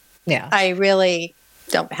price. Yeah. I really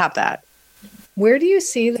don't have that. Where do you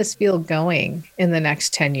see this field going in the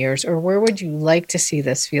next 10 years? Or where would you like to see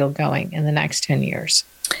this field going in the next 10 years?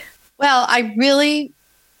 Well, I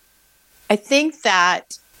think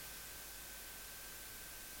that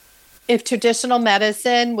if traditional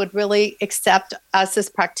medicine would really accept us as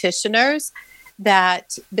practitioners,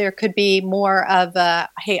 that there could be more of a,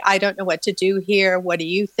 hey, I don't know what to do here. What do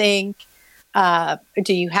you think?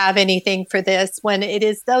 Do you have anything for this? When it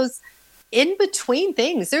is those in between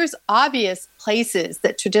things, there's obvious places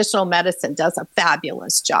that traditional medicine does a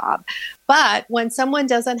fabulous job. But when someone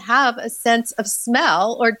doesn't have a sense of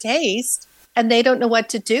smell or taste and they don't know what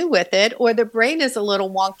to do with it, or their brain is a little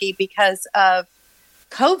wonky because of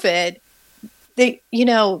COVID,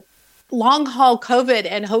 long haul COVID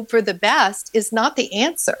and hope for the best is not the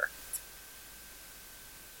answer.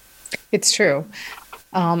 It's true.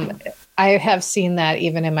 I have seen that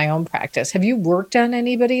even in my own practice. Have you worked on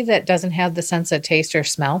anybody that doesn't have the sense of taste or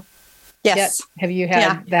smell? Yes. Yet? Have you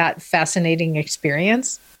had that fascinating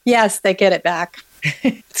experience? Yes, they get it back.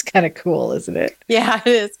 It's kind of cool, isn't it? Yeah,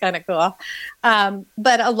 it is kind of cool.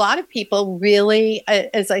 But a lot of people really,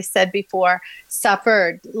 as I said before,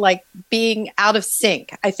 suffered like being out of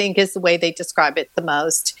sync, I think is the way they describe it the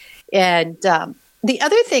most. And the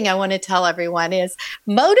other thing I want to tell everyone is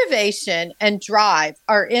motivation and drive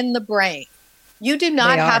are in the brain. You do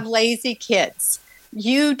not have lazy kids.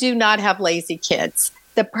 You do not have lazy kids.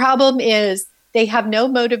 The problem is they have no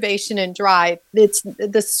motivation and drive. It's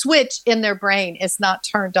the switch in their brain is not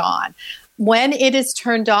turned on. When it is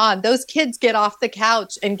turned on, those kids get off the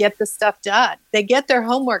couch and get the stuff done. They get their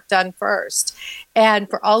homework done first. And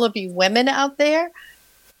for all of you women out there,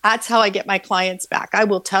 that's how I get my clients back. I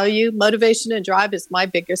will tell you, motivation and drive is my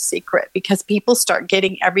biggest secret because people start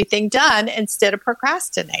getting everything done instead of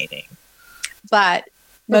procrastinating. But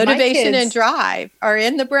motivation and drive are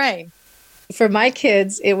in the brain. For my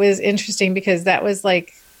kids, it was interesting because that was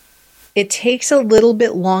like, it takes a little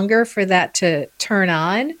bit longer for that to turn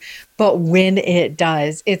on. But when it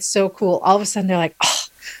does, it's so cool. All of a sudden, they're like, oh,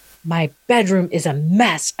 my bedroom is a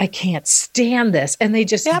mess. I can't stand this. And they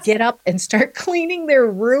just get up and start cleaning their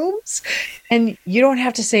rooms. And you don't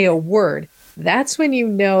have to say a word. That's when you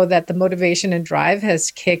know that the motivation and drive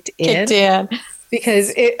has kicked in.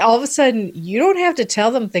 Because all of a sudden, you don't have to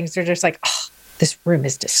tell them things. They're just like, oh, this room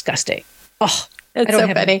is disgusting. Oh, it's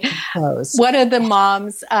so funny. One of the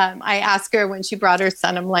moms, I asked her when she brought her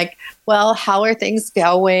son, I'm like, well, how are things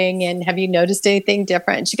going? And have you noticed anything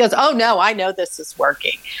different? And she goes, oh, no, I know this is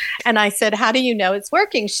working. And I said, how do you know it's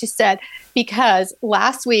working? She said, because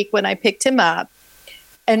last week when I picked him up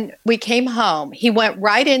and we came home, he went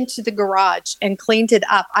right into the garage and cleaned it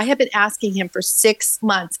up. I have been asking him for 6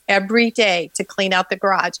 months every day to clean out the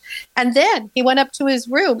garage. And then he went up to his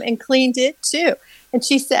room and cleaned it too. And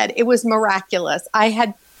she said it was miraculous.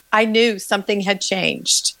 I knew something had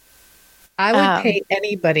changed. I would pay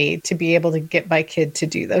anybody to be able to get my kid to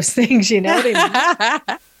do those things. You know what I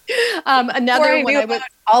mean? Another one.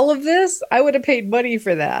 All of this, I would have paid money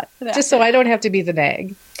for that, just so I don't have to be the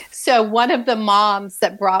nag. So one of the moms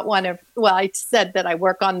that brought I said that I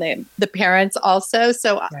work on the parents also.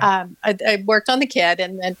 So I worked on the kid,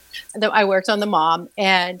 and then I worked on the mom,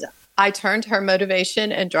 and I turned her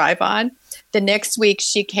motivation and drive on. The next week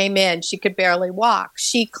she came in, she could barely walk.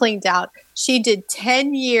 She cleaned out. She did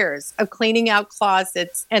 10 years of cleaning out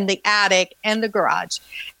closets and the attic and the garage.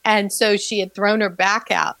 And so she had thrown her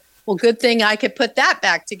back out. Well, good thing I could put that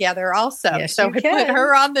back together also. Yes, so I put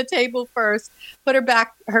her on the table first, put her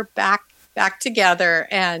back together.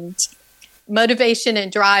 And motivation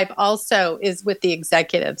and drive also is with the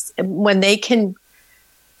executives. When they can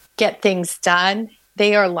get things done,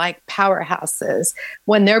 they are like powerhouses.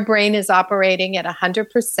 When their brain is operating at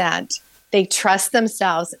 100%, they trust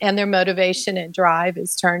themselves and their motivation and drive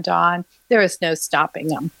is turned on. There is no stopping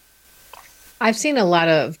them. I've seen a lot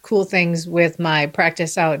of cool things with my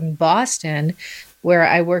practice out in Boston where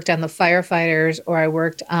I worked on the firefighters or I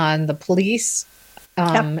worked on the police.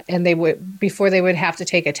 And they would, before they would have to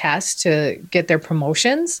take a test to get their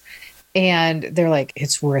promotions. And they're like,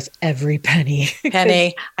 it's worth every penny.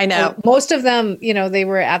 I know. Most of them, they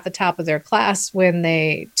were at the top of their class when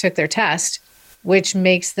they took their test, which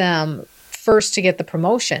makes them first to get the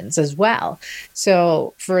promotions as well.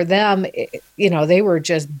 So for them, they were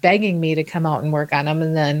just begging me to come out and work on them.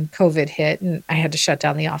 And then COVID hit and I had to shut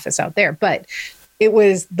down the office out there. But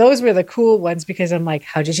those were the cool ones because I'm like,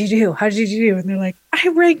 how did you do? How did you do? And they're like, I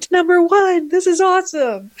ranked number 1. This is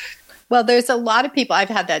awesome. Well, there's a lot of people, I've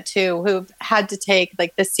had that too, who've had to take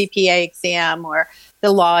like the CPA exam or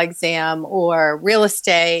the law exam or real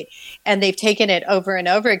estate, and they've taken it over and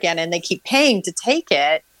over again, and they keep paying to take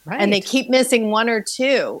it, and they keep missing 1 or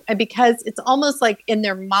 2. And because it's almost like in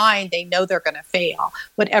their mind, they know they're going to fail.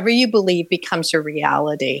 Whatever you believe becomes your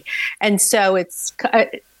reality. And so it's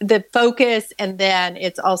the focus, and then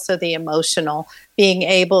it's also the emotional, being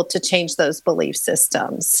able to change those belief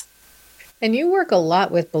systems. And you work a lot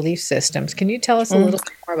with belief systems. Can you tell us a little bit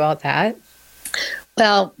more about that?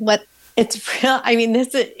 Well, if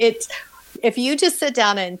you just sit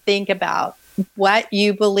down and think about what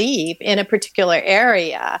you believe in a particular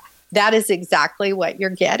area, that is exactly what you're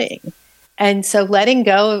getting. And so letting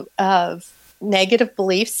go of negative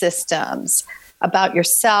belief systems about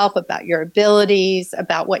yourself, about your abilities,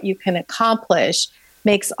 about what you can accomplish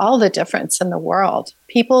makes all the difference in the world.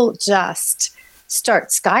 People just start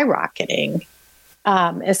skyrocketing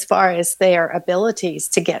as far as their abilities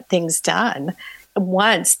to get things done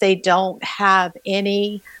once they don't have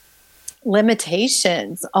any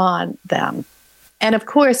limitations on them. And of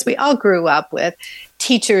course, we all grew up with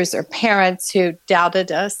teachers or parents who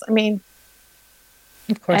doubted us. I mean,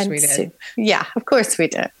 of course we did. Yeah, of course we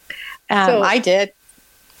did. So, I did.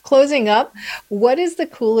 Closing up, what is the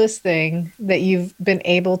coolest thing that you've been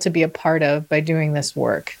able to be a part of by doing this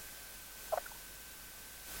work?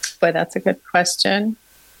 Boy, that's a good question.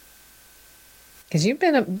 Because you've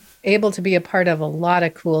been able to be a part of a lot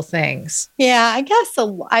of cool things. Yeah, I guess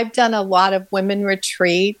I've done a lot of women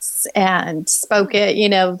retreats and spoke at,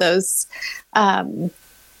 those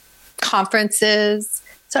conferences.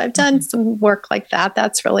 So I've done some work like that.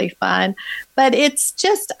 That's really fun. But I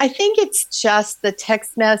think it's just the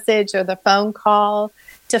text message or the phone call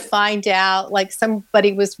to find out, like,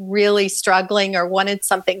 somebody was really struggling or wanted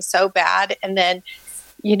something so bad. And then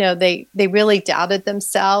they really doubted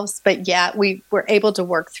themselves, but yet we were able to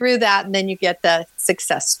work through that. And then you get the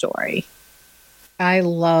success story. I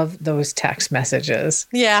love those text messages.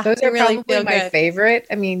 Yeah. Those are really probably my favorite.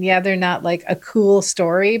 I mean, yeah, they're not like a cool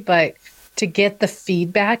story, but to get the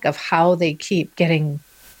feedback of how they keep getting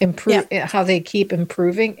how they keep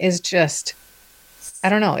improving is just, I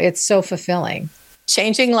don't know. It's so fulfilling.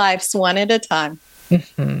 Changing lives one at a time.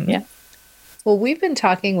 Mm-hmm. Yeah. Well, we've been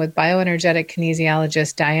talking with bioenergetic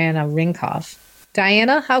kinesiologist Diana Rinkoff.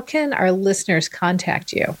 Diana, how can our listeners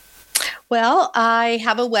contact you? Well, I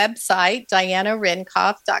have a website,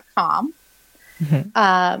 dianarinkoff.com.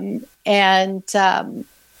 And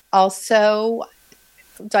also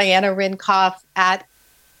Diana Rinkoff at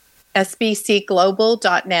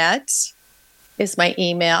sbcglobal.net is my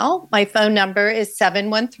email. My phone number is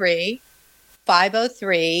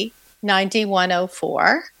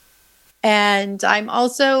 713-503-9104. And I'm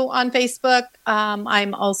also on Facebook.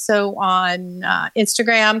 I'm also on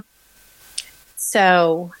Instagram.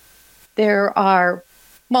 So there are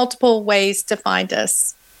multiple ways to find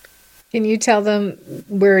us. Can you tell them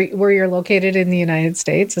where you're located in the United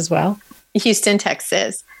States as well? Houston,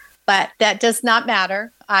 Texas. But that does not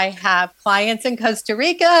matter. I have clients in Costa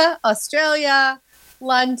Rica, Australia,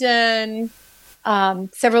 London,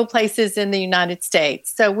 several places in the United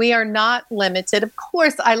States. So we are not limited. Of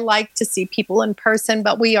course, I like to see people in person,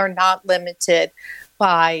 but we are not limited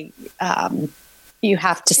by you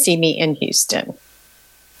have to see me in Houston.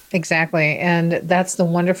 Exactly. And that's the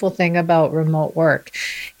wonderful thing about remote work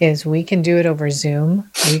is we can do it over Zoom.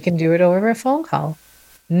 We can do it over a phone call.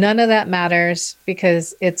 None of that matters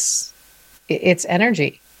because it's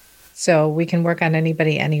energy. So we can work on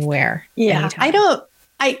anybody anywhere. Yeah. Anytime.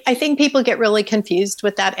 I think people get really confused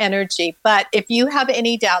with that energy, but if you have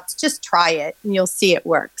any doubts, just try it and you'll see it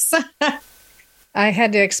works. I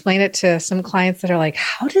had to explain it to some clients that are like,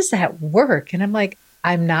 how does that work? And I'm like,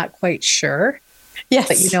 I'm not quite sure. Yes.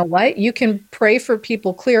 But you know what? You can pray for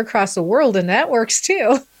people clear across the world and that works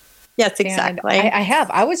too. Yes, exactly.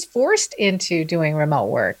 I was forced into doing remote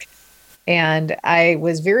work and I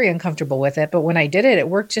was very uncomfortable with it. But when I did it, it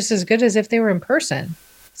worked just as good as if they were in person.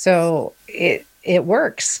 So it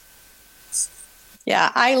works.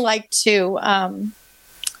 Yeah, I like to.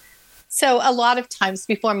 So a lot of times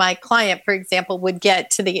before my client, for example, would get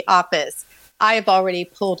to the office, I have already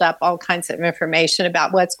pulled up all kinds of information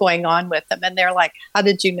about what's going on with them. And they're like, how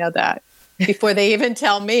did you know that? Before they even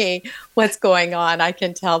tell me what's going on, I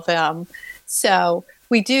can tell them. So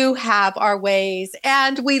we do have our ways,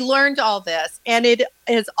 and we learned all this, and it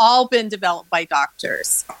has all been developed by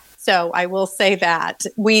doctors. So I will say that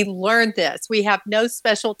we learned this. We have no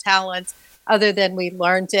special talents other than we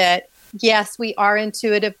learned it. Yes, we are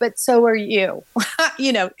intuitive, but so are you.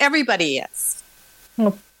 Everybody is.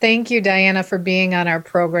 Well, thank you, Diana, for being on our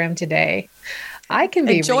program today. I can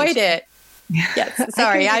be enjoyed it. Yes,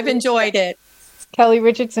 sorry, I've enjoyed it.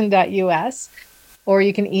 KellyRichardson.us, or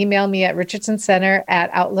you can email me at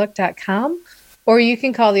richardsoncenter@outlook.com, or you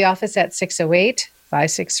can call the office at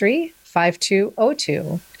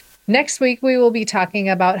 608-563-5202. Next week, we will be talking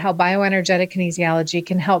about how bioenergetic kinesiology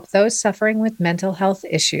can help those suffering with mental health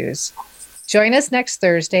issues. Join us next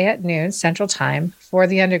Thursday at noon Central Time for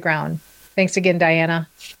The Underground. Thanks again, Diana.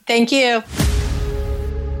 Thank you.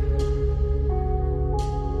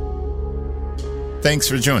 Thanks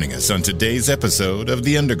for joining us on today's episode of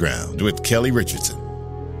The Underground with Kelly Richardson.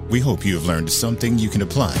 We hope you have learned something you can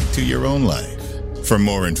apply to your own life. For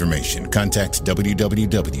more information, contact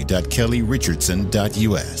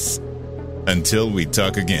www.kellyrichandson.us. Until we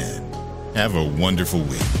talk again, have a wonderful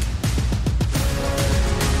week.